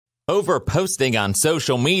Overposting on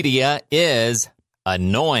social media is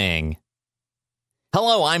annoying.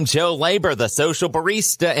 Hello, I'm Joe Labor, the social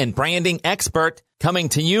barista and branding expert, coming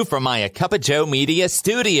to you from my A Cup of Joe Media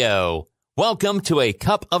studio. Welcome to A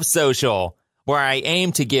Cup of Social, where I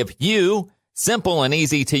aim to give you simple and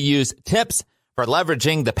easy to use tips for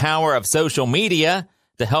leveraging the power of social media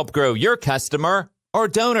to help grow your customer or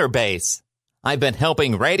donor base. I've been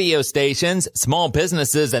helping radio stations, small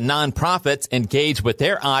businesses, and nonprofits engage with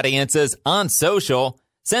their audiences on social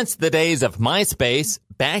since the days of MySpace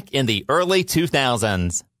back in the early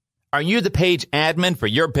 2000s. Are you the page admin for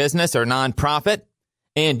your business or nonprofit?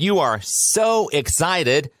 And you are so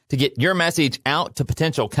excited to get your message out to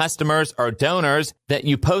potential customers or donors that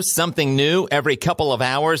you post something new every couple of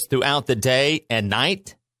hours throughout the day and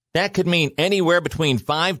night? That could mean anywhere between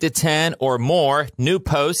 5 to 10 or more new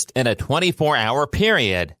posts in a 24-hour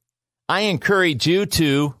period. I encourage you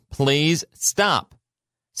to please stop.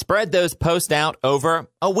 Spread those posts out over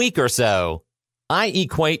a week or so. I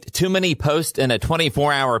equate too many posts in a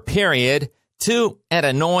 24-hour period to an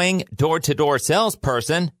annoying door-to-door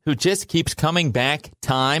salesperson who just keeps coming back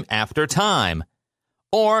time after time,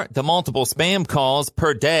 or the multiple spam calls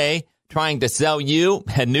per day trying to sell you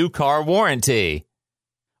a new car warranty,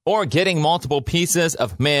 or getting multiple pieces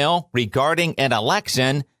of mail regarding an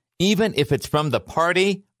election, even if it's from the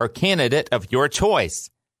party or candidate of your choice.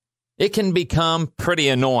 It can become pretty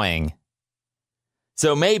annoying.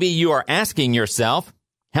 So maybe you are asking yourself,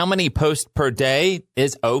 how many posts per day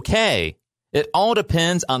is okay? It all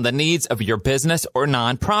depends on the needs of your business or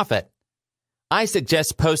nonprofit. I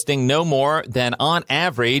suggest posting no more than on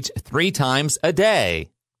average 3 times a day.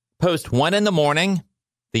 Post one in the morning,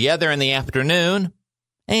 the other in the afternoon,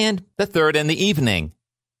 and the third in the evening.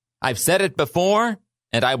 I've said it before,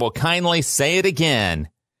 and I will kindly say it again.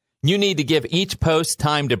 You need to give each post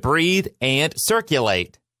time to breathe and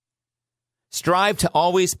circulate. Strive to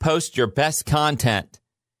always post your best content,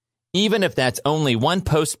 even if that's only 1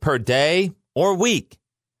 post per day or week.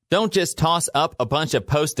 Don't just toss up a bunch of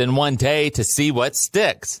posts in one day to see what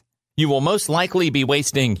sticks. You will most likely be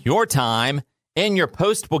wasting your time, and your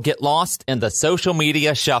post will get lost in the social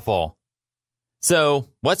media shuffle. So,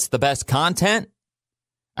 what's the best content?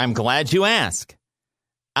 I'm glad you asked.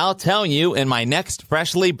 I'll tell you in my next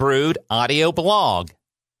freshly brewed audio blog.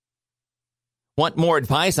 Want more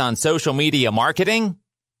advice on social media marketing?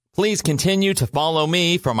 Please continue to follow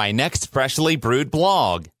me for my next freshly brewed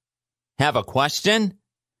blog. Have a question?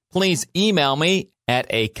 Please email me at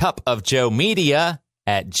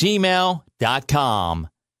acupofjoemedia@gmail.com.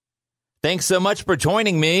 Thanks so much for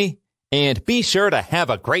joining me, and be sure to have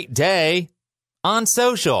a great day on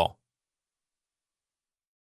social.